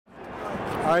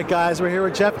right, guys, we're here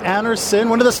with Jeff Anderson,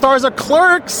 one of the stars of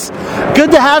Clerks.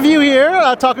 Good to have you here,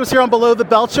 talking to us here on Below the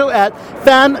Belt Show at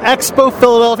Fan Expo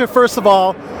Philadelphia. First of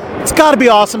all, it's got to be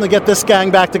awesome to get this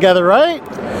gang back together, right?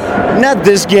 Not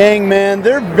this gang, man.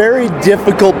 They're very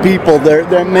difficult people.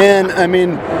 They're man, I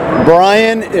mean,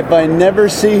 Brian, if I never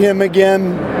see him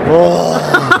again,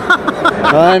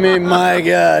 I mean, my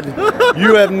God,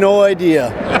 you have no idea.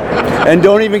 And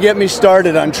don't even get me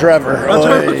started on Trevor.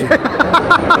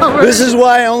 This is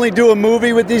why I only do a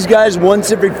movie with these guys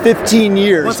once every 15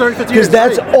 years. Once every 15 years.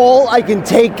 Because that's all I can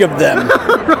take of them.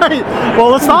 Right. Well,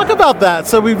 let's talk about that.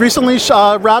 So we recently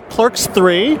wrapped Clerks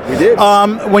 3. We did.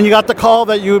 When you got the call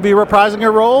that you would be reprising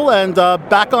your role and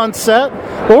back on set,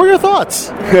 what were your thoughts?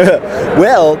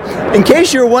 Well, in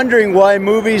case you're wondering why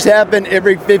movies happen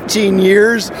every 15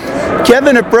 years,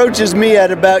 Kevin approaches me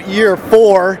at about year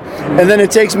 4, and then it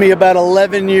takes me about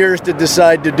 11 years to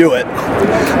decide to do it.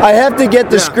 I have to get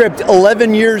the script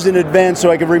 11 years in advance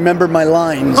so I can remember my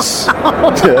lines.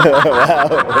 Wow.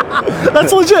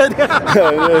 That's legit.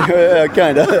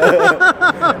 Kind of.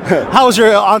 How was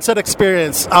your on-set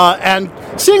experience? And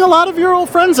seeing a lot of your old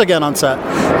friends again on set?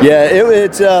 Yeah,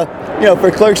 it's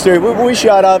for Clerks 3, we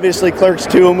shot obviously Clerks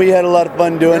 2, and we had a lot of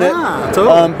fun doing it.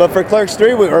 Totally. But for Clerks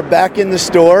 3, we were back in the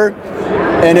store,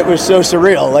 and it was so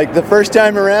surreal. Like the first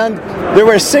time around, there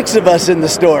were 6 of us in the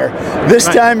store. This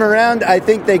time around, I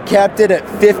think they capped it at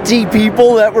 50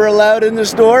 people that were allowed in the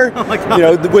store. Oh my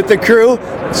God. With the crew.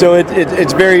 So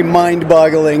it's very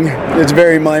mind-boggling. It's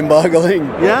very mind-boggling.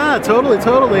 Yeah,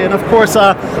 totally. And of course,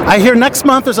 I hear next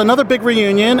month there's another big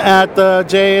reunion at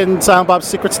Jay and Silent Bob's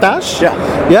Secret Stash.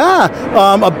 Yeah.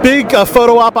 A big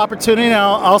photo op opportunity.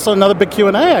 Now, also another big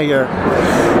Q&A, I hear.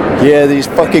 Yeah, these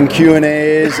fucking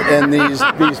Q&As and these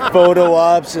photo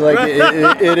ops, like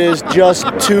it is just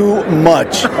too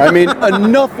much. I mean,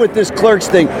 enough with this Clerks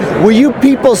thing. Will you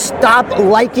people stop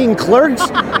liking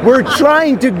Clerks? We're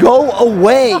trying to go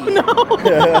away. Oh, no.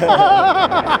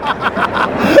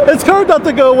 It's hard not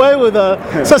to go away with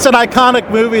such an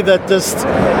iconic movie that just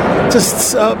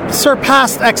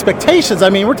surpassed expectations. I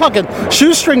mean, we're talking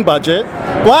shoestring budget,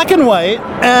 black and white,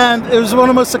 and it was one of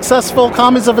the most successful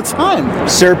comedies of its time.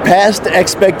 Surpassed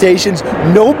expectations.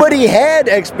 Nobody had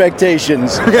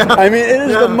expectations. I mean, it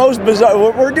is the most bizarre.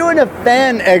 We're doing a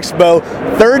fan expo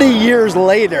 30 years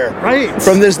later, right?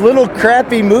 From this little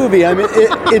crappy movie. I mean,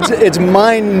 it's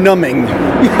mind-numbing.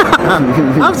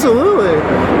 Yeah, absolutely.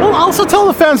 Well, also tell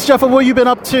the fans, Jeff, what you've been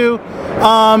up to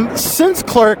since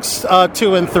Clerks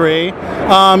 2 and 3.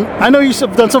 I know you've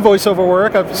done some voiceover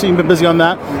work. I've seen you've been busy on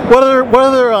that. What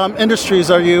other industries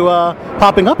are you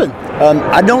popping up in?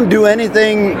 I don't do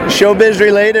anything showbiz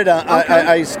related.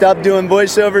 I stopped doing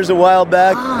voiceovers a while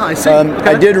back. I see.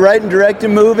 I did write and direct a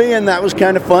movie, and that was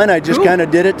kind of fun. I just kind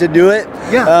of did it to do it.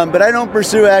 Yeah. But I don't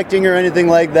pursue acting or anything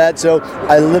like that, so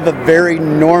I live a very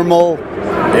normal,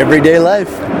 everyday life.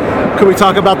 Could we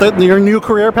talk about your new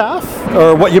career path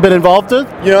or what you've been involved in?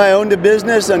 You know, I owned a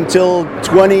business until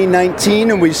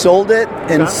 2019 and we sold it.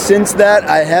 And since that,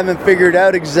 I haven't figured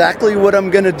out exactly what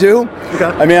I'm going to do. Okay.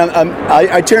 I mean,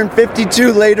 I turned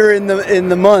 52 later in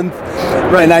the month,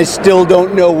 and I still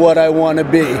don't know what I want to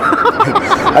be.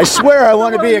 I swear I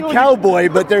want to be a cowboy,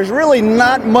 but there's really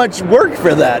not much work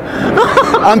for that.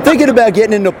 I'm thinking about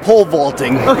getting into pole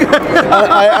vaulting. Okay.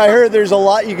 I heard there's a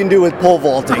lot you can do with pole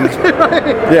vaulting.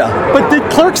 Right. Yeah. But did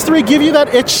Clerks 3 give you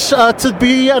that itch to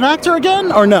be an actor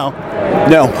again, or no?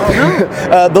 No.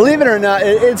 Believe it or not,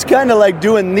 it's kind of like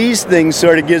doing these things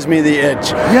sort of gives me the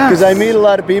itch. Because I meet a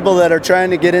lot of people that are trying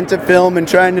to get into film and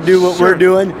trying to do what we're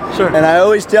doing. Sure. And I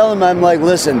always tell them, I'm like,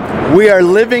 listen, we are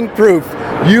living proof.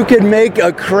 You can make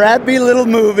a crappy little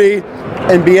movie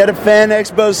and be at a fan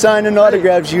expo signing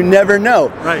autographs. You never know.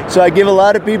 Right. So I give a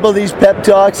lot of people these pep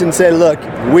talks and say, look,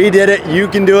 we did it, you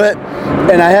can do it.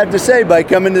 And I have to say, by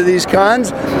coming to these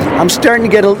cons, I'm starting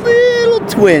to get a little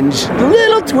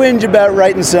twinge about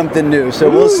writing something new. So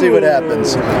we'll see what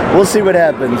happens.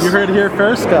 You heard it here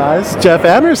first, guys. Jeff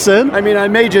Anderson. I mean, I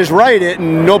may just write it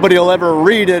and nobody will ever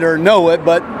read it or know it,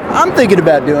 but I'm thinking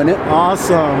about doing it.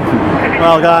 Awesome.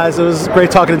 Well, guys, it was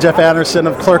great talking to Jeff Anderson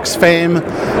of Clerks fame.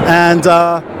 And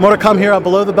more to come here on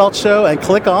Below the Belt Show, and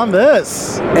click on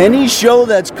this. Any show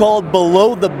that's called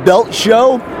Below the Belt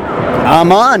Show,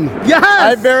 I'm on. Yes!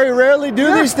 I very rarely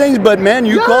do these things, but man,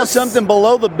 you call something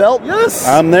below the belt,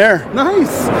 I'm there.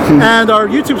 Nice. And our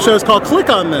YouTube show is called Click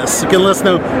on This. You can listen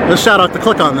to a shout out to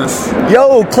Click on This.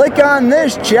 Yo, click on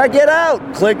this. Check it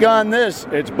out. Click on this.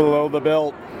 It's Below the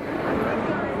Belt.